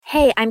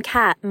Hey, I'm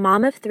Kat,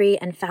 mom of 3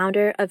 and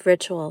founder of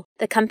Ritual,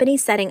 the company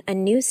setting a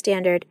new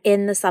standard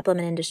in the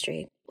supplement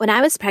industry. When I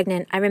was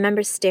pregnant, I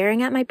remember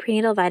staring at my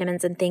prenatal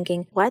vitamins and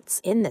thinking, what's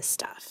in this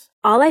stuff?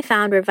 All I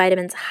found were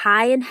vitamins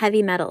high in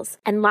heavy metals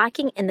and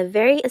lacking in the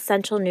very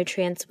essential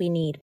nutrients we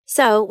need.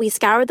 So we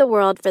scoured the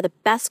world for the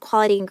best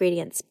quality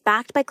ingredients,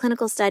 backed by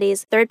clinical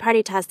studies,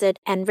 third-party tested,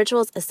 and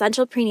Ritual's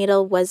Essential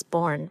Prenatal was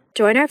born.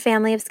 Join our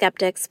family of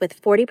skeptics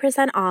with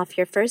 40% off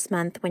your first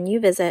month when you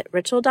visit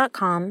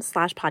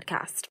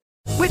ritual.com/podcast.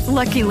 With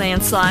Lucky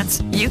Land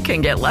Slots, you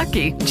can get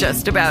lucky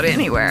just about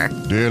anywhere.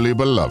 Dearly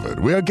beloved,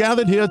 we are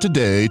gathered here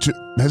today to...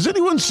 Has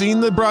anyone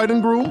seen the bride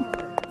and groom?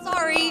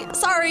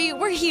 Sorry,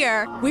 we're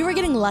here. We were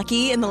getting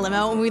lucky in the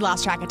limo and we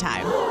lost track of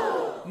time.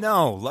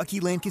 No, Lucky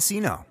Land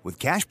Casino, with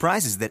cash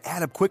prizes that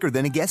add up quicker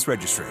than a guest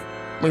registry.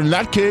 In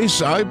that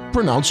case, I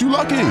pronounce you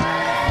lucky.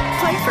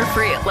 Play for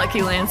free at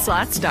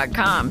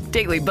LuckyLandSlots.com.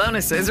 Daily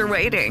bonuses are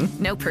waiting.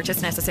 No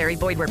purchase necessary.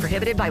 Void where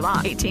prohibited by law.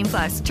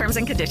 18+. Terms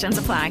and conditions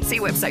apply. See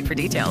website for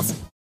details.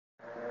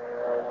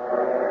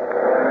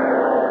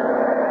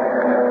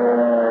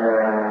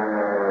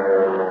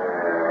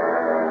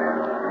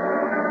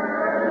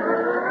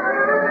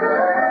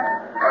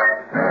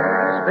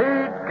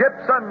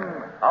 Gibson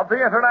of the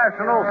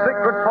International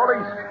Secret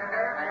Police.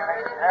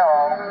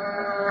 Hello.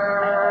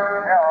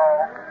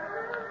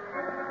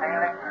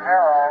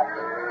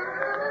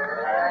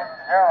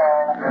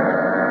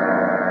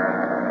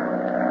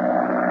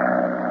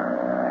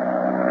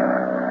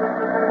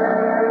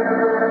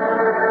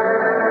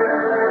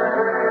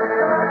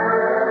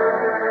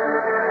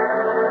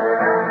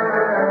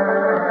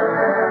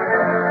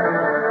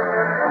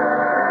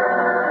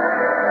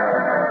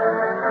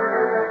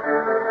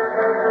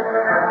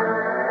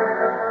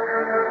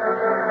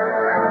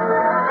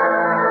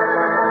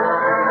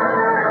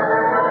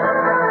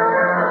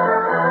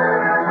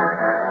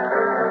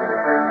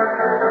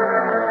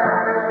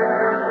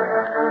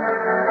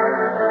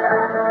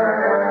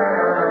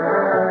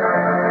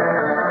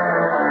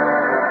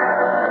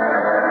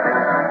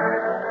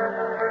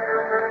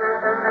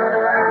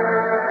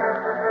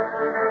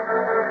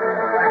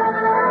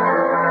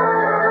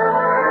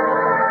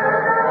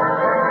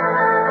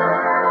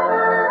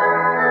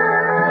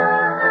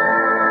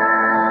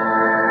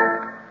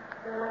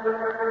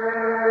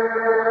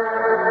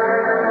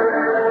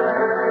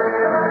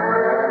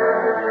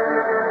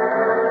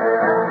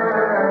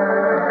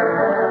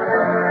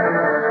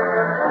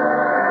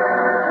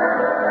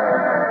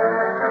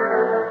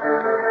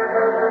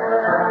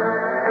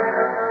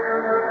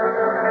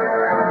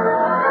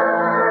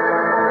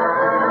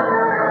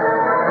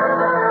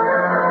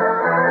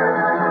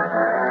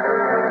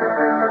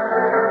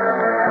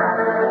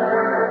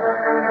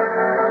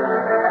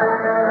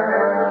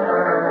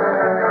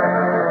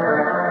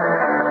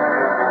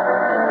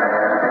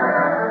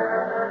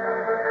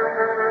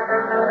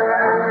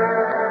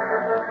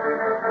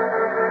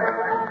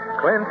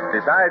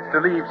 Decides to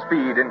leave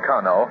Speed in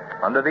Kano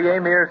under the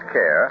Emir's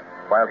care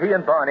while he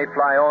and Barney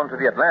fly on to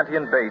the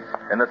Atlantean base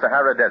in the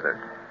Sahara Desert.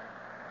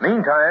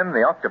 Meantime,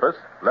 the Octopus,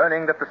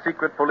 learning that the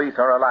secret police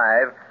are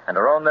alive and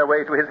are on their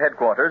way to his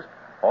headquarters,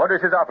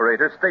 orders his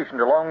operators stationed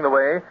along the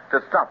way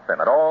to stop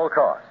them at all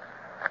costs.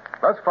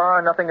 Thus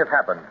far, nothing has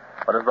happened,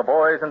 but as the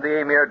boys and the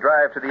Emir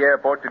drive to the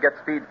airport to get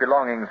Speed's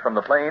belongings from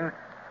the plane,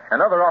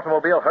 another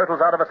automobile hurtles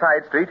out of a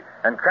side street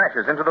and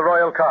crashes into the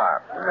royal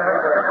car.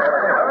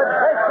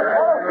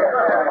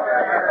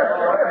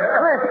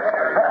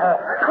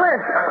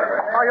 Clint,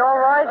 are you all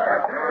right?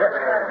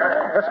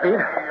 Yes, Speed.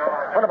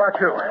 What about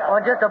you? Oh,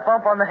 just a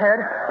bump on the head.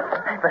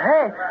 But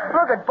hey,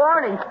 look at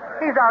Barney.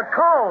 He's out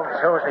cold.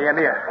 So is the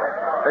Emir.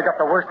 They got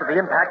the worst of the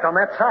impact on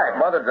that side.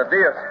 Mother de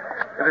Dios.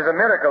 It is a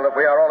miracle that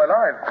we are all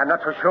alive. I'm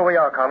not so sure we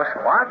are, Carlos.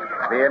 What?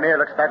 The Emir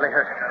looks badly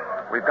hurt.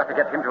 We've got to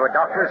get him to a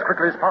doctor as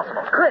quickly as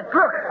possible. Clint,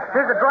 look.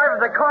 There's the driver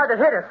of the car that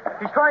hit us.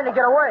 He's trying to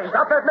get away.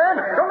 Stop that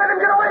man. Don't let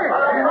him get away.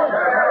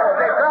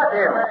 They've got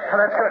him. Oh,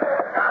 that's good.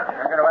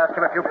 I'm going to ask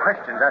him a few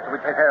questions after we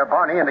take care of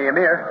Barney and the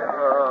Emir.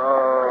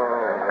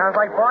 Sounds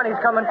like Barney's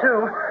coming,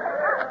 too.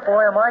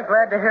 Boy, am I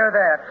glad to hear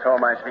that. So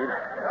am I, Speed.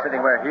 Sitting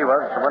where he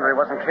was, no wonder he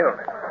wasn't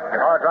killed. If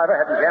our driver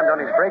hadn't jammed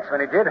on his brakes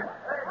when he did,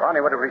 Barney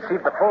would have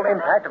received the full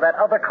impact of that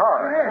other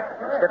car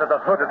instead of the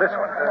hood of this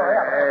one.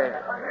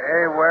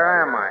 Hey, where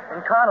am I?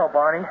 In Kano,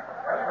 Barney.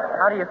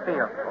 How do you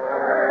feel?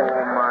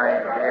 Oh, my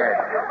head.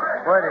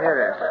 What hit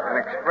us? An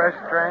express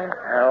train?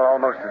 Well,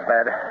 almost as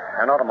bad.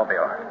 An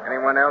automobile.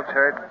 Anyone else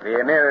hurt? The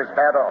Emir is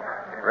bad off.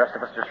 The rest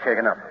of us just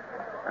shaken up.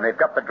 And they've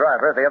got the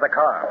driver of the other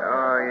car.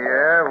 Oh,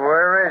 yeah?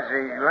 Where is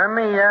he? Let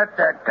me at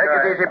that guy. Take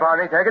it easy,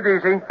 Barney. Take it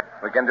easy.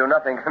 We can do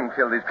nothing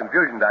until this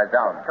confusion dies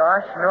down.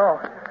 Gosh, no.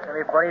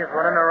 Everybody's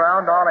running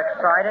around all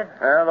excited.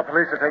 Well, the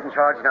police are taking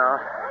charge now.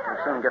 We'll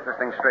soon get this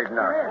thing straightened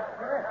out.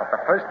 But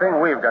the first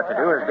thing we've got to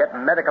do is get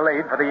medical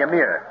aid for the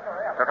Emir.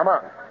 So come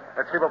on.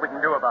 Let's see what we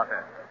can do about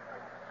that.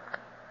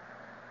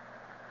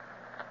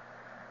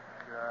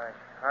 Gosh,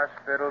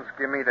 hospitals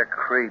give me the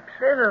creeps.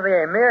 This is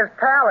the Emir's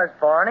palace,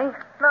 Barney.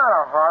 Not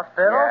a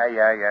hospital.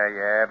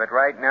 Yeah. But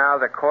right now,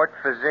 the court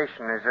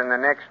physician is in the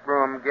next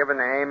room giving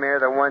the Emir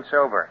the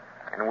once-over.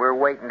 and we're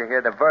waiting to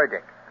hear the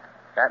verdict.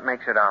 That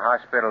makes it a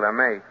hospital to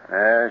me.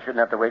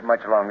 Shouldn't have to wait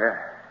much longer.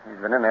 He's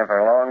been in there for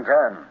a long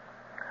time.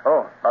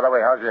 Oh, by the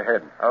way, how's your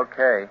head?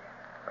 Okay,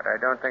 but I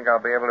don't think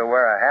I'll be able to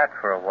wear a hat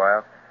for a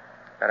while.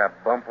 Got a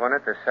bump on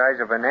it the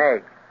size of an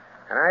egg.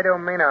 And I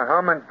don't mean a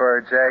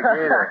hummingbird's egg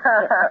either.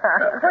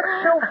 What's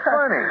so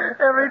funny?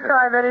 Every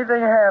time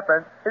anything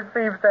happens, it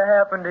seems to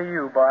happen to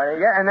you, Barney.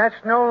 Yeah, and that's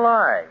no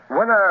lie.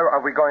 When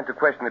are we going to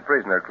question the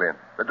prisoner, Clint?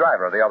 The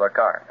driver of the other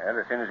car? Well,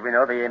 as soon as we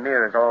know the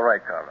emir is all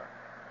right, Carla.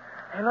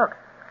 Hey, look.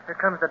 Here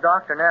comes the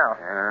doctor now.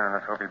 Yeah,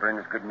 let's hope he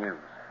brings good news.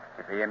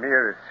 If the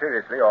emir is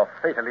seriously or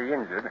fatally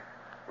injured,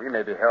 we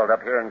may be held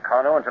up here in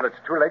Kano until it's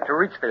too late to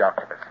reach the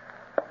Octopus.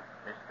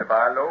 Mr.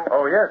 Barlow?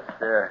 Oh, yes.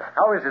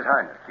 How is His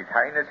Highness? His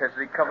Highness has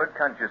recovered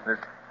consciousness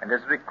and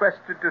has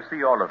requested to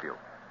see all of you.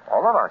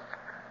 All of us?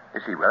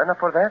 Is he well enough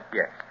for that?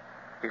 Yes.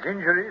 His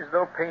injuries,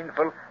 though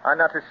painful, are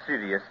not as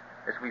serious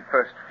as we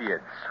first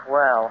feared.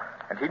 Swell.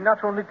 And he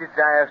not only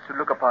desires to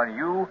look upon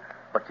you,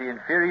 but the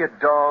inferior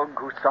dog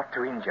who sought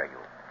to injure you.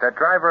 The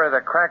driver of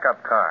the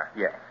crack-up car.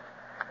 Yes.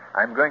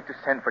 I'm going to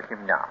send for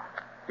him now.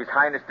 His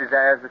Highness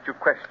desires that you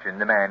question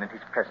the man in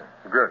his presence.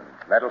 Good.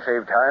 That'll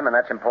save time, and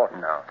that's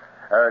important now.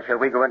 Shall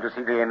we go in to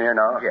see the emir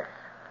now? Yes,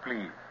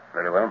 please.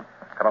 Very well.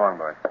 Come along,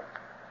 boy.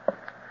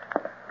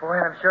 Boy,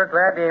 I'm sure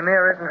glad the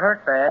emir isn't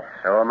hurt bad.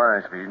 So am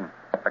I, Speed.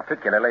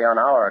 Particularly on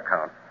our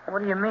account.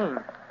 What do you mean?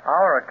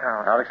 Our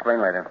account? I'll explain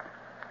later.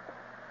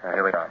 Now,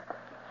 here we are.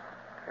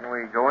 Can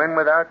we go in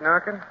without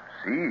knocking?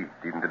 See,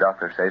 didn't the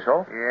doctor say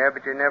so? Yeah,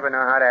 but you never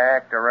know how to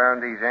act around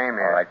these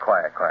emirs. All right,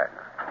 quiet.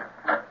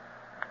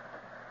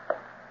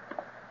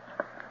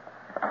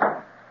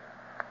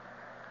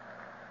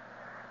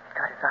 He's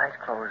got his eyes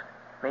closed.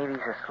 Maybe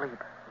he's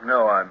asleep.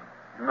 No, I'm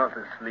not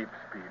asleep,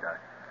 Speed. I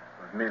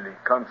was merely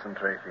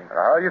concentrating.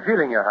 How are you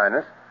feeling, Your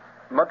Highness?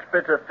 Much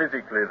better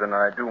physically than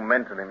I do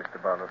mentally,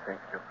 Mr. Barlow, thank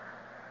you.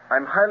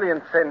 I'm highly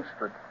incensed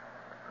that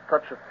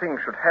such a thing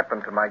should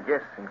happen to my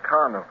guests in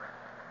Kano.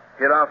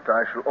 Hereafter,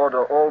 I shall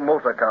order all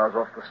motor cars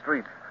off the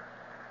streets.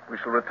 We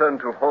shall return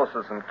to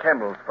horses and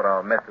camels for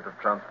our method of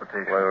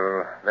transportation.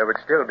 Well, there would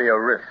still be a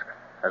risk,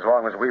 as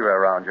long as we were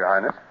around, Your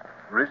Highness.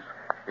 Risk?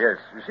 Yes.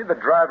 You see, the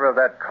driver of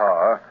that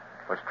car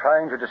was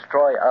trying to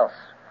destroy us,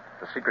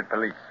 the secret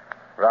police,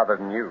 rather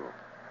than you.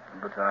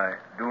 But I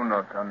do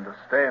not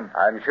understand.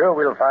 I'm sure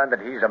we'll find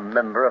that he's a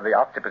member of the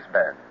Octopus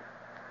band.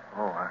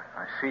 Oh,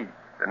 I see.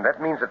 Then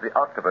that means that the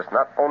Octopus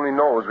not only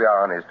knows we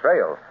are on his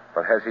trail,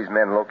 but has his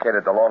men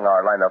located along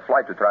our line of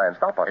flight to try and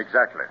stop us.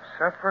 Exactly.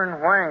 Suffering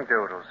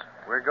whangdoodles.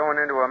 We're going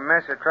into a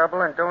mess of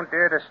trouble and don't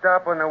dare to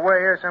stop on the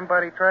way or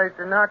somebody tries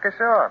to knock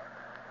us off.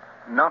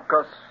 Knock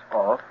us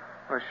off?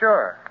 Well,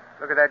 sure.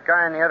 Look at that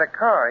guy in the other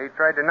car. He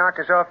tried to knock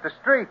us off the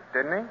street,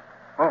 didn't he?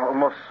 Oh,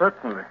 most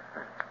certainly.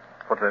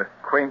 What a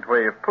quaint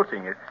way of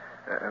putting it.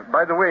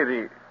 By the way,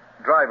 the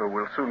driver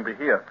will soon be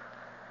here.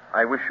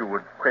 I wish you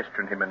would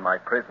question him in my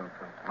presence,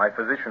 and my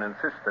physician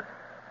insists that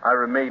I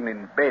remain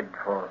in bed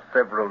for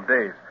several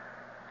days.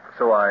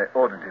 So I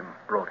ordered him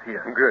brought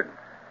here. Good.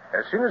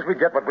 As soon as we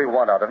get what we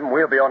want out of him,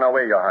 we'll be on our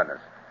way, Your Highness.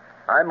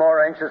 I'm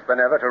more anxious than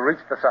ever to reach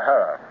the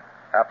Sahara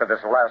after this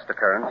last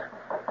occurrence.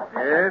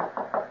 Yes?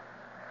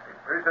 The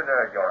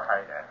prisoner, Your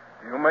Highness.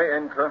 You may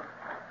enter.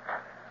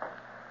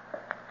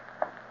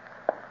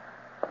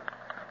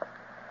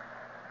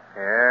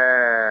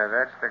 Yeah,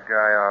 that's the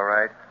guy, all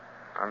right.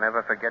 I'll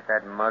never forget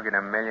that mug in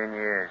a million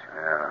years.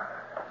 Yeah.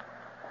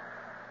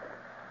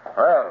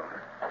 Well,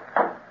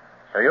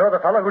 so you're the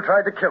fellow who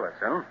tried to kill us,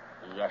 huh?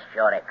 Yes,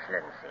 Your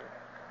Excellency.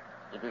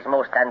 It is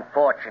most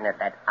unfortunate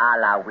that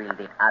Allah willed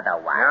it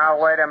otherwise. Now,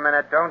 wait a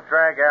minute. Don't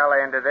drag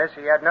Allah into this.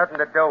 He had nothing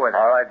to do with it.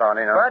 All right,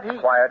 Barney, now. But he...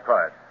 Quiet.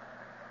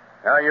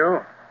 Now,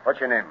 you,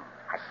 what's your name?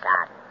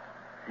 Hassan.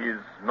 He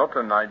is not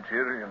a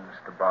Nigerian,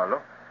 Mr.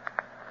 Barlow.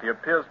 He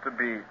appears to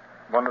be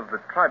one of the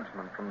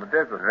tribesmen from the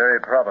desert.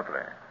 Very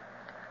probably.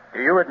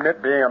 Do you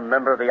admit being a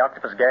member of the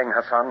Octopus gang,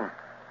 Hassan?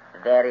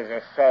 There is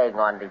a saying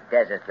on the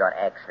desert, Your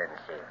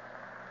Excellency.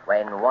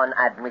 When one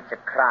admits a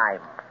crime,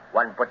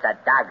 one puts a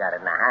dagger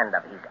in the hand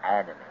of his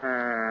enemy.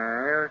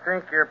 You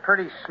think you're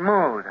pretty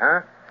smooth,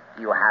 huh?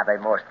 You have a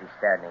most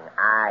discerning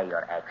eye,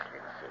 Your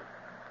Excellency.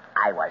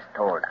 I was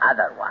told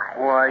otherwise.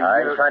 Why,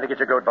 I was trying to get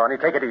your goat, Barney.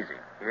 Take it easy.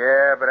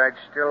 Yeah, but I'd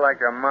still like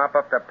to mop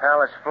up the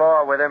palace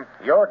floor with him.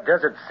 Your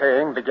desert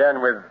saying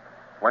began with,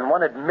 when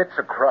one admits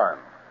a crime.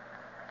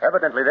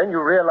 Evidently, then,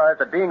 you realize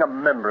that being a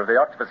member of the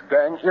Octopus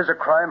gang is a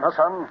crime,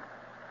 Hassan?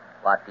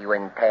 What do you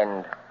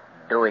intend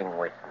doing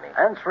with me?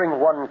 Answering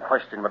one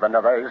question with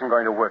another isn't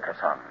going to work,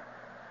 Hassan.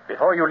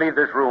 Before you leave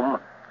this room,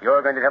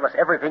 you're going to tell us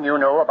everything you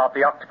know about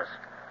the Octopus.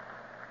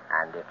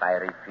 And if I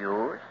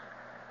refuse?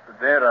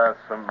 There are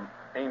some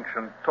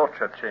ancient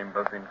torture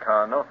chambers in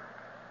Kano.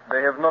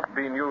 They have not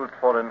been used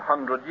for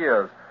 100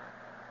 years,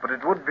 but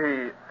it would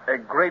be a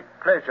great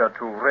pleasure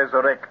to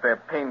resurrect their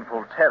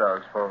painful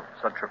terrors for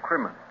such a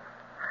criminal.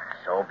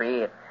 So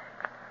be it.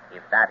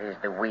 If that is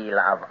the will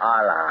of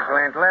Allah.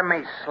 Clint, let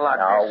me slug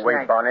Now, this wait,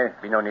 snake. Barney.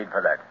 Be no need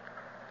for that.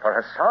 For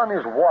Hassan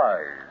is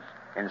wise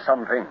in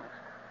some things.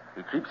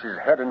 He keeps his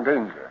head in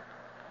danger.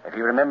 If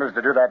he remembers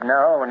to do that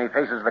now, when he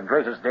faces the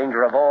greatest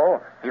danger of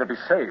all, he'll be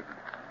saved.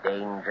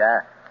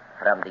 Danger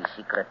from the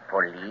secret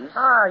police?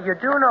 Ah, you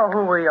do know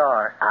who we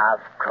are.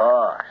 Of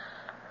course.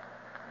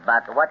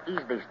 But what is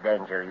this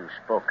danger you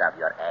spoke of,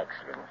 Your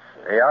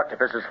Excellency? The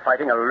Octopus is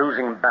fighting a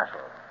losing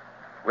battle.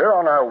 We're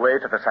on our way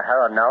to the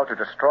Sahara now to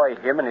destroy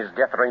him and his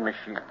death ray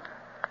machine.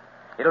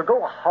 It'll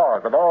go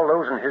hard with all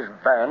those in his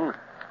band,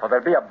 for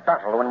there'll be a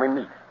battle when we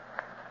meet.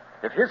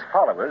 If his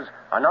followers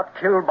are not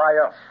killed by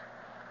us,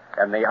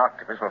 then the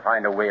Octopus will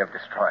find a way of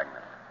destroying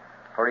them.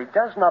 For he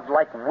does not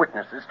like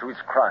witnesses to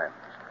his crimes.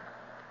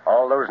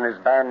 All those in his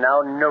band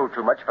now know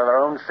too much for their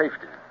own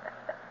safety.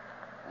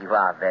 You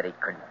are very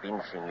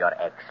convincing, Your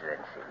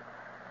Excellency.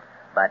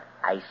 But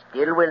I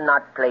still will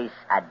not place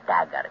a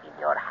dagger in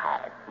your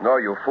hand. No,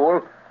 you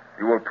fool.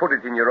 You will put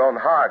it in your own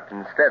heart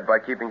instead by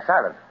keeping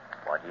silent.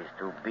 What is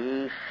to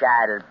be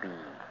shall be.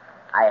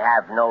 I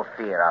have no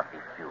fear of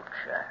the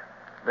future.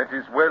 That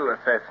is well,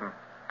 assassin,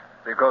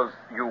 because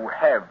you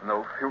have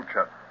no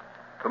future.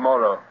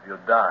 Tomorrow you'll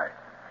die.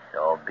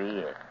 So be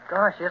it.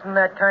 Gosh, isn't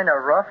that kind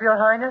of rough, Your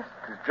Highness?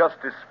 It is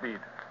justice, Speed.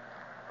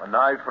 An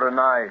eye for an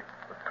eye,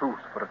 a tooth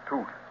for a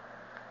tooth.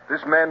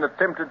 This man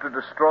attempted to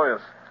destroy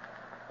us.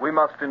 We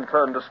must in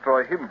turn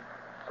destroy him,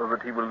 so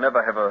that he will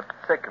never have a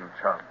second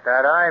chance.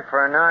 That eye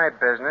for an eye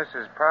business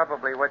is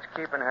probably what's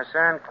keeping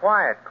Hassan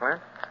quiet,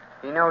 Clint.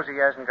 He knows he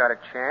hasn't got a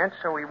chance,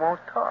 so he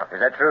won't talk. Is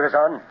that true,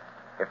 Hassan?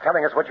 If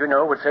telling us what you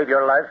know would save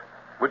your life,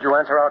 would you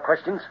answer our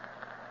questions?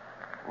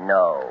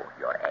 No,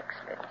 Your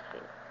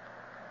Excellency.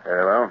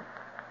 Very well.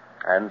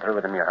 I'm through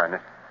with him, Your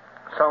Highness.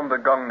 Sound the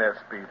gong there,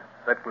 Speed.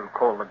 That will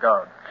call the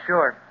guards.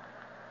 Sure.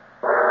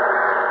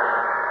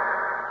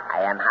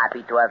 I am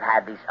happy to have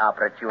had this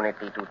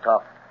opportunity to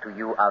talk to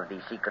you of the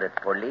secret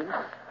police,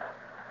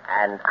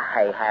 and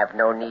I have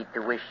no need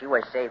to wish you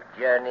a safe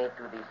journey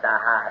to the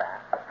Sahara.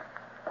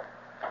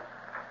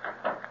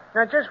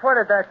 Now, just what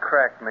did that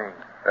crack mean?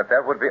 That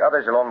there would be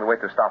others along the way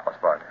to stop us,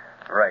 partner.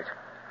 Right.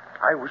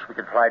 I wish we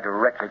could fly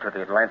directly to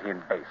the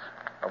Atlantean base.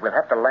 But we'll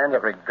have to land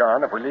at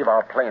Regan if we leave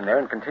our plane there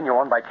and continue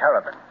on by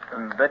caravan.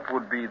 And that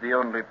would be the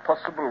only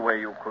possible way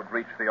you could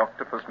reach the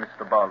Octopus,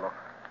 Mr. Barlow.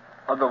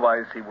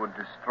 Otherwise, he would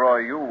destroy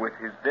you with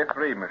his death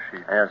ray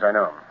machine. Yes, I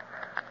know.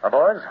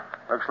 Boys,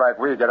 looks like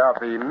we get out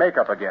the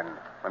makeup again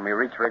when we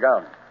reach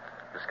Regan.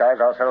 Disguise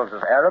ourselves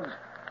as Arabs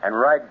and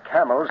ride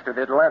camels to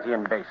the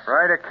Atlantean base.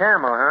 Ride a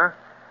camel, huh?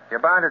 You're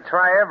bound to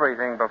try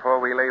everything before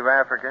we leave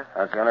Africa.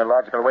 That's the only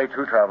logical way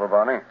to travel,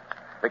 Barney.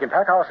 We can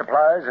pack our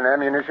supplies and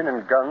ammunition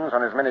and guns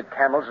on as many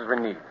camels as we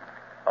need.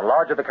 The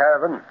larger the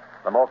caravan,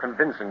 the more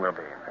convincing we'll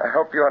be. I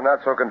hope you are not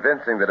so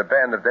convincing that a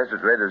band of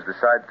desert raiders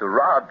decide to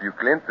rob you,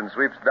 Clint, and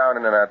sweeps down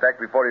in an attack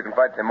before you can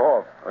fight them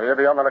off. We'll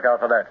be on the lookout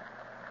for that.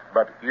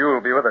 But you'll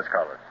be with us,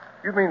 Carlos.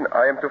 You mean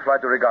I am to fly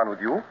to Regan with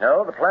you?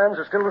 No, the plans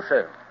are still the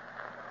same.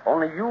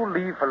 Only you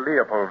leave for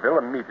Leopoldville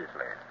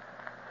immediately.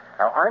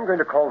 Now, I'm going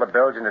to call the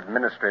Belgian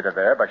administrator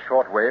there by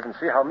shortwave and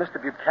see how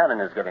Mr. Buchanan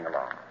is getting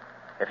along.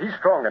 If he's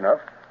strong enough,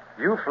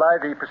 you fly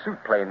the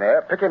pursuit plane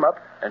there, pick him up,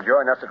 and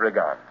join us at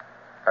Regan.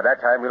 By that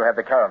time, we'll have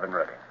the caravan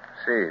ready.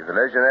 See, the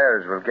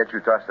Legionnaires will get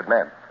you trusted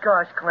men.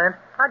 Gosh, Clint,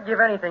 I'd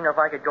give anything if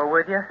I could go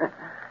with you.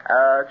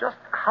 Just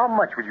how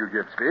much would you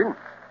give, Speed?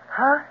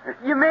 Huh?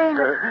 You mean...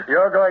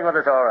 You're going with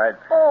us, all right.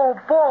 Oh,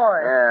 boy.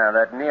 Yeah,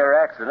 that near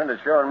accident has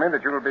shown me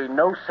that you'll be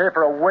no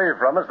safer away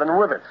from us than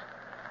with us.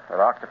 With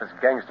Octopus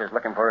gangsters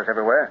looking for us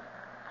everywhere.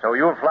 So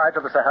you'll fly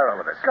to the Sahara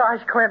with us. Gosh,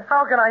 Clint,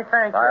 how can I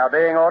thank By you?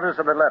 obeying orders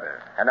of the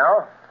letter. And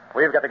now,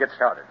 we've got to get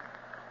started.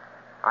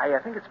 I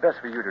think it's best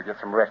for you to get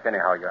some rest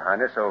anyhow, Your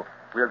Highness, so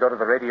we'll go to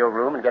the radio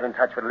room and get in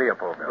touch with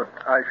Leopoldville.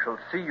 But I shall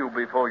see you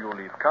before you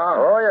leave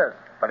Cannes. Oh, yes,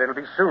 but it'll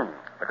be soon,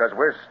 because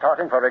we're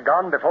starting for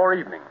Regan before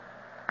evening.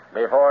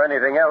 Before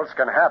anything else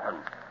can happen.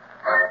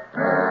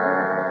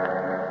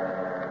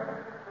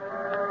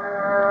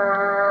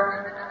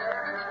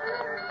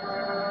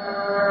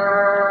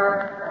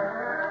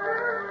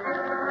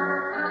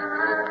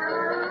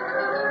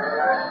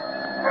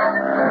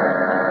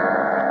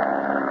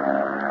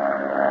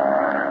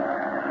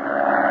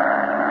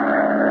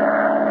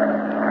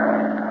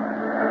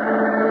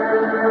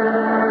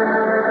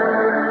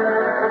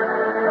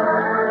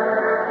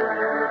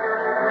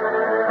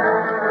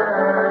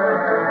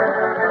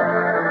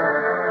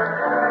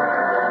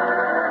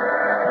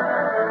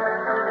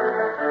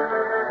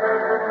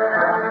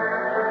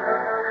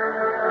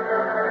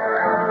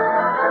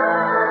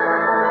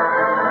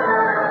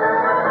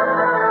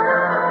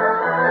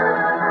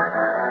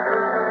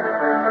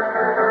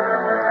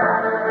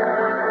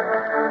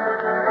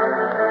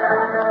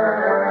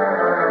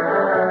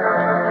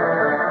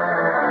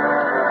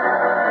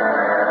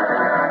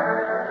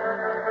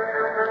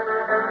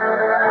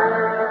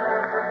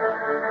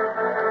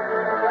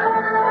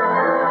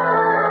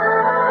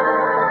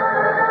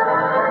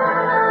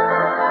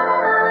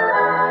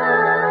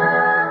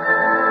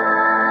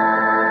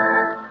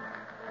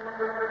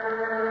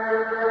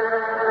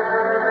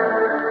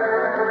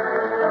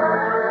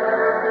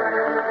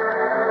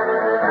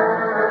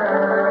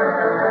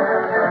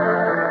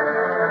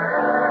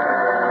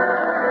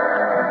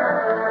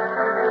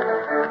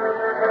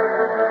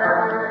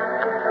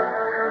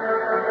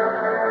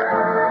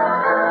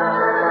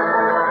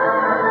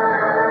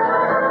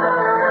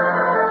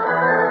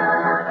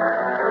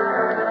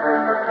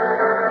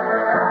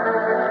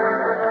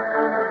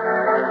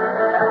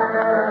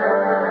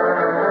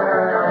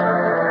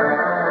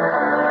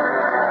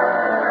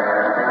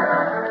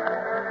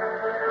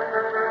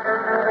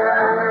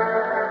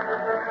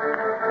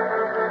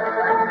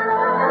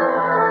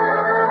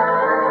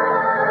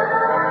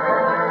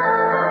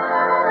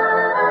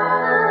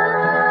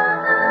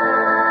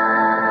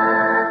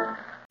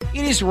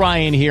 is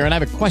Ryan here, and I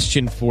have a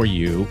question for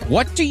you.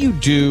 What do you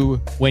do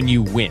when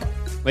you win?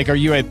 Like, are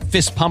you a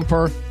fist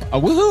pumper, a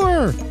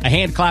woohooer, a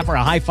hand clapper,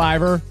 a high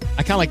fiver?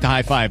 I kind of like the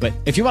high five, but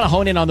if you want to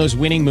hone in on those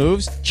winning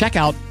moves, check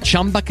out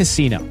Chumba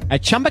Casino.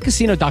 At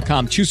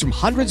ChumbaCasino.com, choose from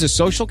hundreds of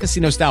social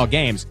casino-style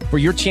games for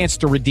your chance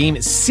to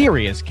redeem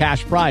serious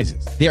cash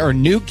prizes. There are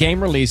new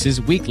game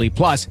releases weekly,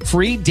 plus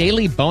free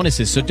daily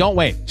bonuses. So don't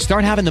wait.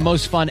 Start having the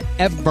most fun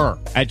ever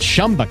at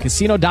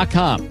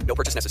ChumbaCasino.com. No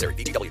purchase necessary.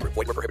 VGW Group.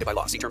 Void where prohibited by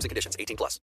law. See terms and conditions. 18+.